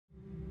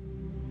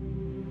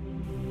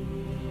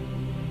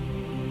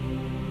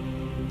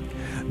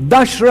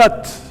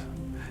Dasharatha,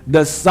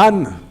 the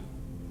son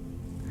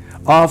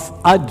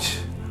of Aj,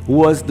 who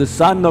was the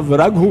son of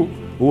Raghu,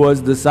 who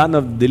was the son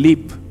of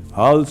Dilip,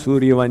 all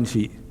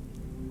Suryavanshi.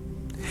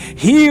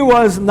 He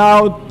was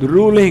now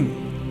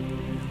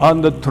ruling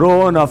on the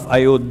throne of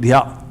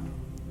Ayodhya.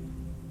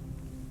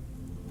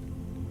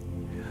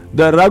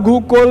 The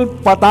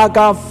Raghukul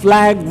Pataka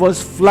flag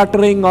was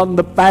fluttering on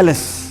the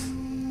palace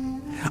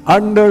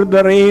under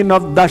the reign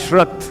of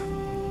Dasharatha.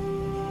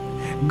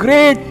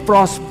 Great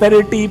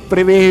prosperity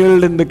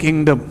prevailed in the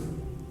kingdom.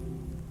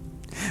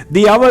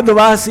 The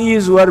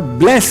Avadvasis were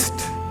blessed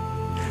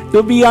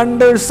to be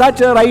under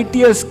such a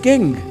righteous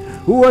king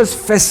who was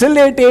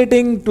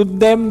facilitating to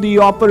them the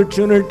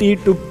opportunity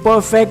to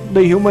perfect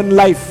the human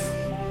life.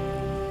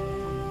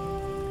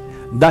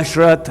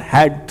 Dasharatha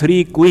had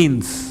 3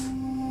 queens,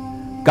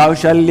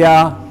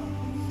 Kaushalya,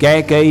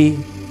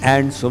 Kaikeyi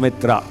and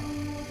Sumitra.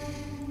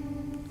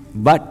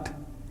 But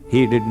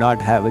he did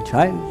not have a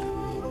child.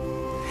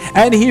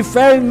 And he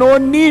felt no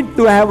need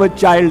to have a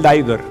child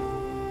either.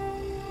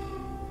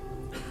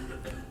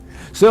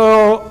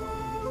 So,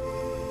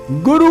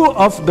 Guru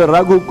of the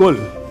Raghukul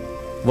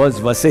was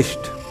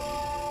Vasishtha.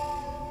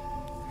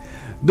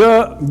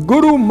 The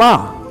Guru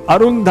Ma,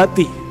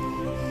 Arundhati,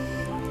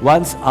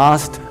 once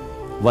asked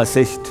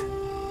Vasishtha,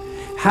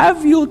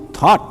 have you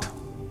thought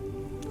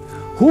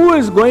who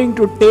is going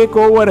to take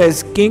over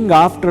as king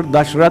after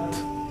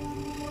Dasharatha?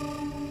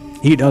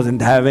 He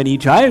doesn't have any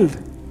child.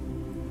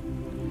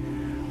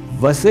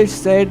 Vasishtha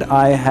said,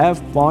 I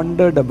have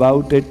pondered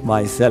about it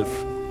myself.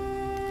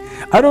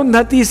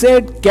 Arundhati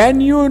said,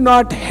 can you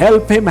not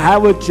help him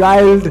have a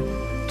child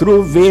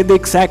through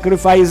Vedic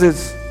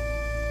sacrifices?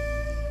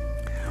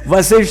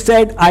 Vasishtha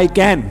said, I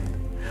can.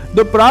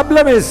 The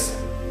problem is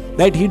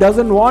that he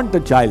doesn't want a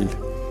child.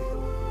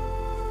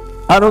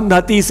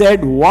 Arundhati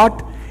said,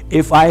 what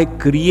if I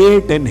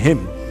create in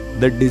him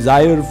the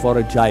desire for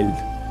a child?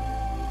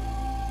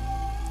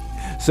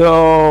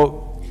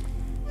 So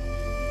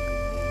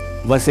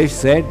Vasishtha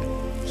said,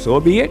 so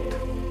be it.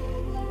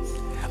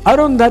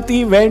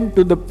 Arundhati went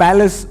to the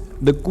palace,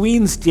 the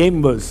queen's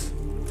chambers,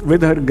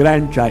 with her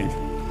grandchild.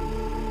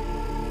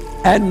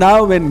 And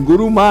now when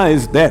Guru Ma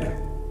is there,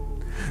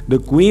 the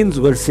queens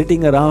were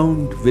sitting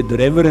around with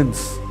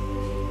reverence.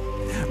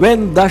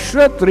 When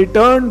Dasharatha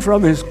returned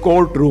from his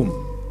courtroom,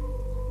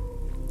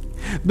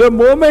 the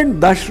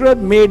moment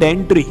Dasharatha made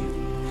entry,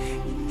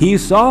 he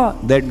saw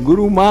that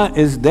Guru Ma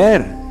is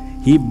there.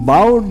 He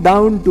bowed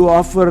down to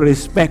offer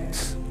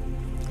respects.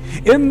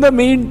 In the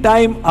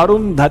meantime,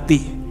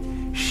 Arundhati,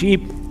 she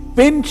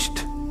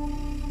pinched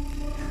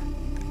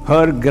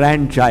her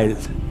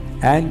grandchild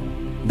and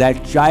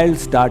that child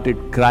started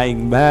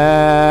crying.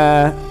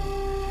 Bah.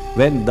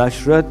 When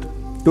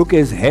Dasharatha took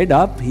his head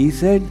up, he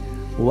said,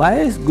 why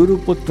is Guru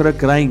Putra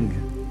crying?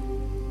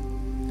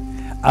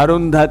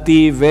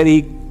 Arundhati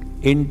very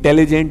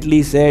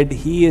intelligently said,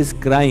 he is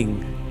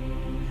crying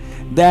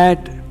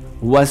that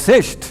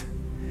Vasishtha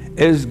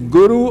is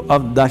Guru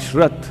of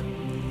Dasharatha.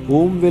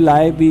 Whom will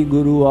I be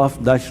Guru of?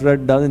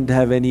 Dasharatha doesn't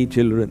have any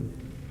children.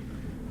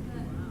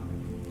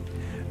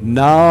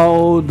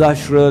 Now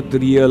Dasharatha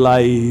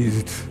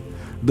realized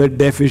the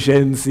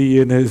deficiency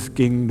in his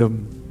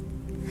kingdom.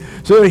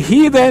 So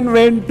he then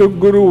went to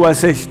Guru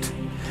Vasishtha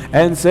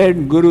and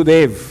said,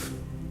 Gurudev,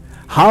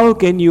 how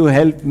can you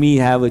help me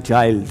have a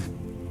child?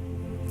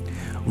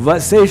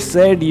 Vasishtha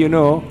said,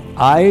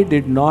 I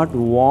did not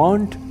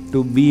want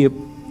to be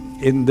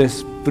in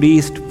this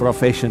priest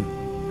profession.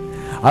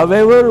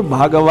 However,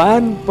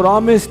 Bhagavan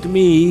promised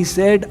me, he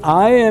said,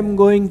 I am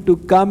going to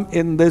come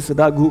in this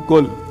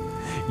Raghukul.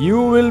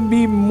 You will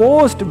be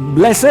most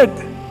blessed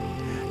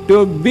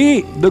to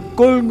be the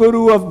Kul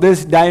Guru of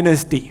this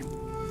dynasty.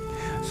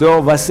 So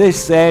Vasishtha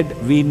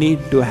said, we need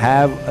to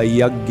have a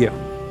Yagya.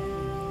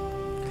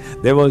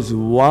 There was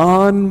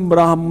one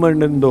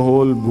Brahman in the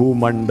whole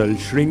Bhumandal,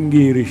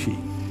 Shringi Rishi.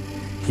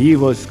 He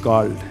was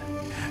called.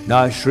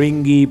 Now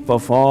Shringi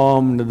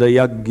performed the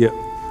Yagya.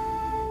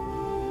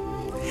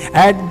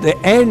 At the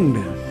end,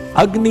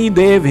 Agni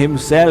Dev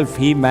himself,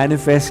 he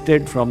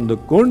manifested from the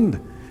Kund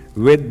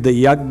with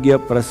the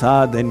Yagya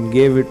Prasad and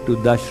gave it to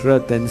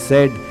Dasharatha and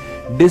said,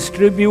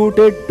 distribute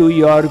it to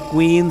your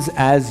queens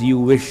as you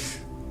wish.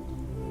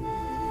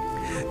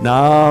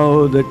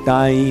 Now the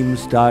time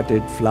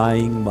started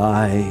flying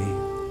by.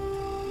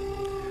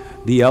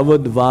 The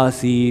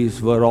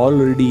Avadvasis were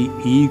already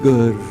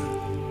eager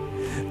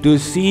to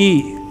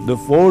see the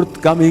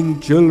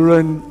forthcoming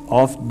children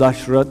of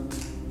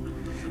Dasharatha.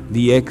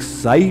 The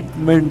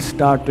excitement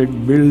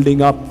started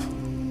building up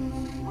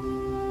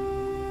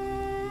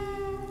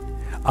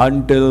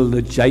until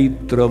the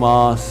Chaitra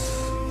Mas,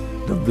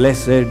 the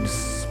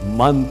blessed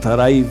month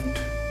arrived.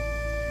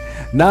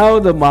 Now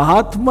the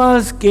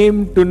Mahatmas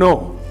came to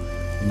know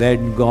that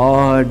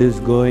God is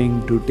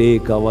going to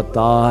take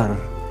avatar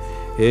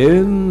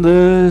in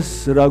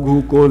this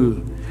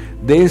Raghukul.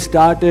 They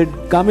started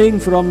coming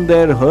from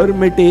their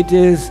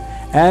hermitages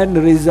and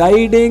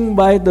residing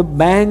by the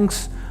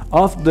banks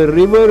of the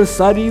river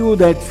Sarayu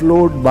that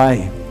flowed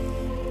by.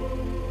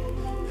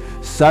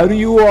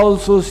 Sarayu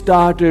also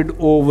started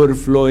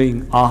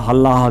overflowing,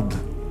 ahlad.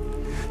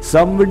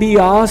 Somebody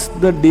asked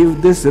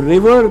this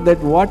river that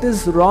what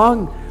is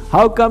wrong?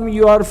 How come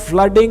you are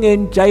flooding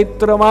in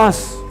Chaitra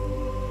Mas?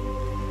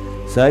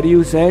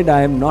 Sarayu said,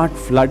 I am not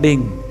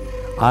flooding.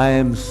 I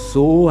am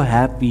so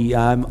happy.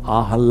 I am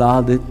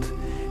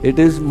ahladit. It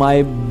is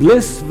my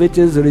bliss which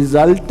is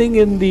resulting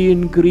in the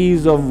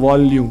increase of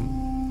volume.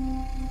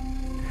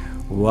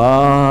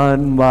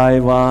 One by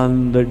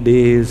one the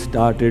days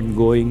started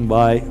going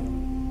by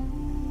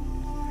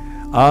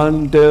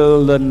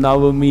until the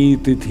Navami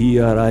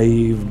Tithi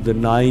arrived, the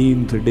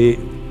 9th day.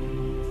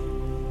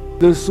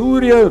 The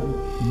Surya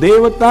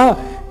Devata,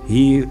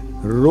 he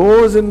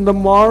rose in the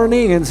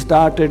morning and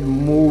started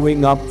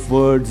moving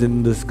upwards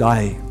in the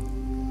sky.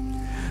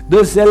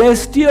 The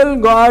celestial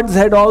gods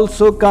had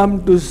also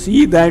come to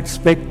see that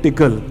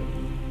spectacle.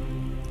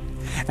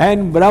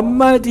 And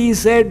Brahmaji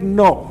said,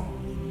 no,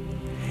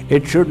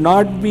 it should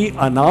not be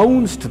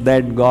announced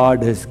that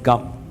God has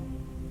come.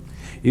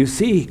 You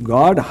see,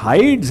 God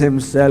hides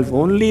himself,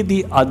 only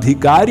the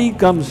adhikari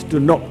comes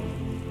to know.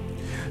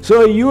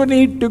 So you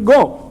need to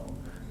go.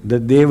 The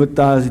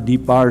Devatas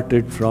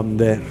departed from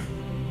there.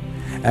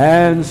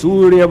 And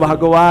Surya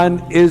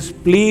Bhagavan is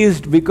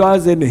pleased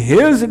because in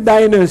his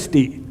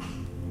dynasty,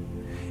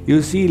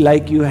 you see,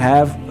 like you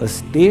have a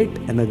state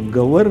and a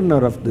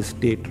governor of the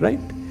state, right?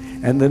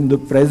 And then the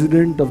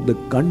president of the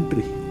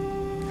country.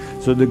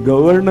 So the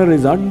governor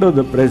is under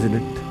the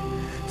president.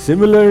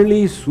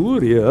 Similarly,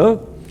 Surya,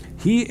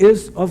 he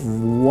is of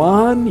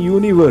one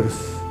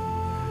universe.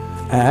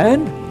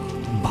 And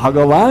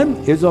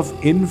Bhagavan is of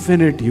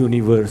infinite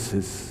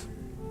universes.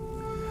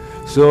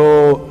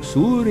 So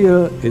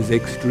Surya is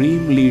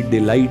extremely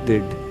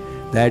delighted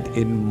that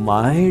in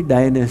my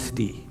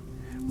dynasty,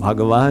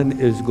 Bhagavan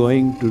is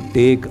going to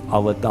take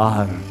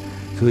avatar.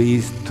 So he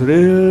is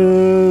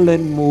thrilled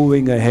and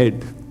moving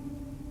ahead.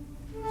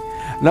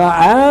 Now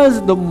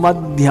as the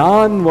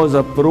Madhyan was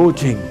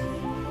approaching,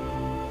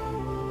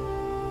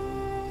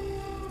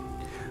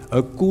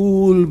 a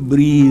cool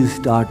breeze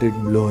started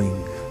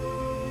blowing.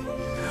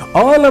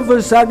 All of a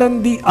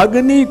sudden the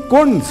Agni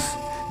Kunds,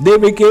 they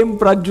became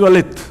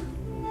prajwalit.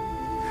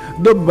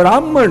 The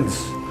Brahmans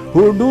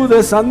who do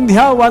the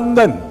Sandhya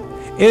Vandan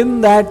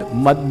in that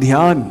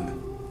Madhyan,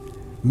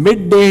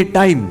 midday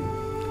time,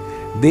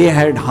 they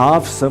had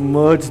half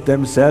submerged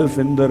themselves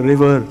in the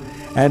river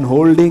and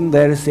holding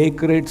their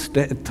sacred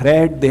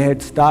thread, they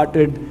had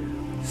started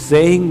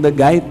saying the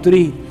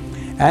Gayatri.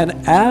 And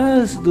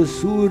as the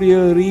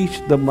Surya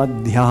reached the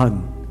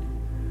Madhyan,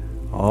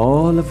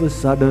 all of a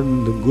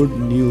sudden the good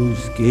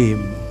news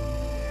came.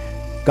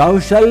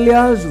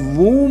 Kaushalya's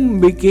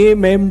womb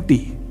became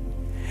empty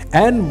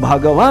and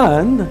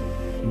Bhagavan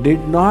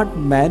did not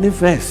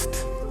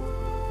manifest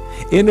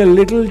in a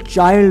little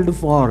child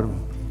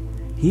form.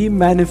 He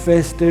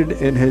manifested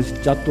in his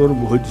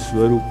Chaturbhuj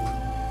Swarup.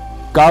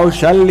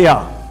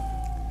 Kaushalya,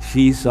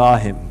 she saw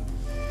him.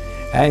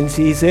 And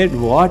she said,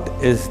 what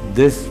is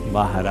this,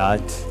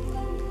 Maharaj?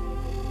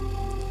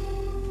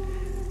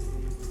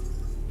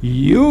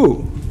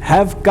 You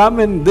have come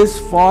in this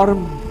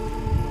form.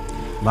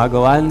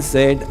 Bhagavan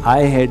said, I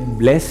had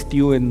blessed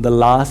you in the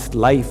last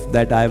life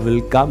that I will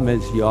come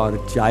as your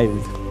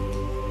child.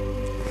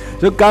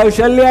 So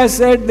Kaushalya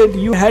said that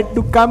you had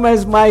to come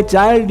as my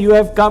child, you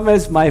have come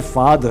as my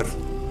father.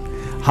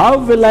 How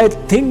will I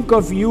think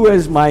of you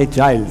as my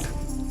child?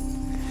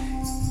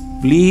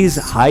 Please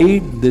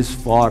hide this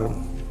form.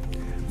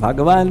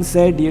 Bhagavan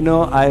said,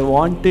 I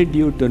wanted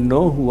you to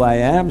know who I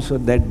am so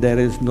that there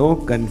is no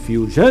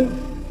confusion.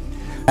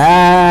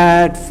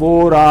 That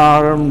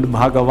four-armed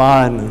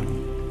Bhagavan,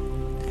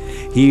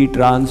 he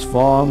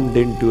transformed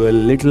into a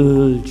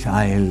little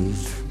child.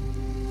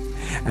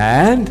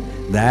 And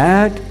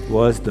that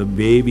was the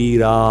baby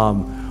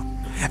Ram.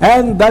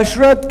 And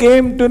Dasharatha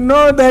came to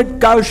know that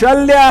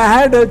Kaushalya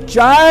had a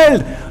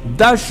child.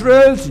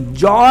 Dasharatha's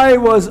joy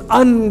was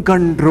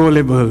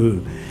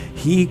uncontrollable.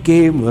 He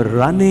came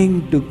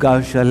running to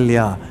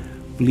Kaushalya,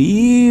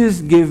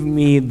 please give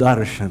me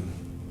darshan.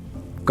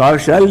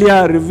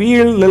 Kaushalya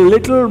revealed the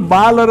little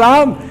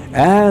Balaram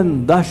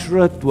and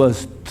Dasharatha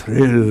was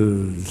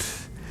thrilled.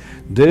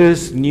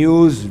 This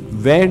news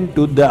went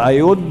to the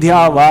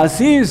Ayodhya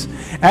Vasis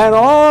and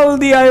all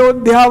the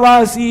Ayodhya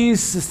Vasis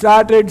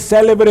started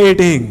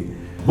celebrating.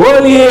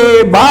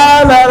 Boliye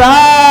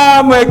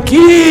Balaram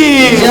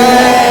ki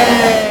Jai!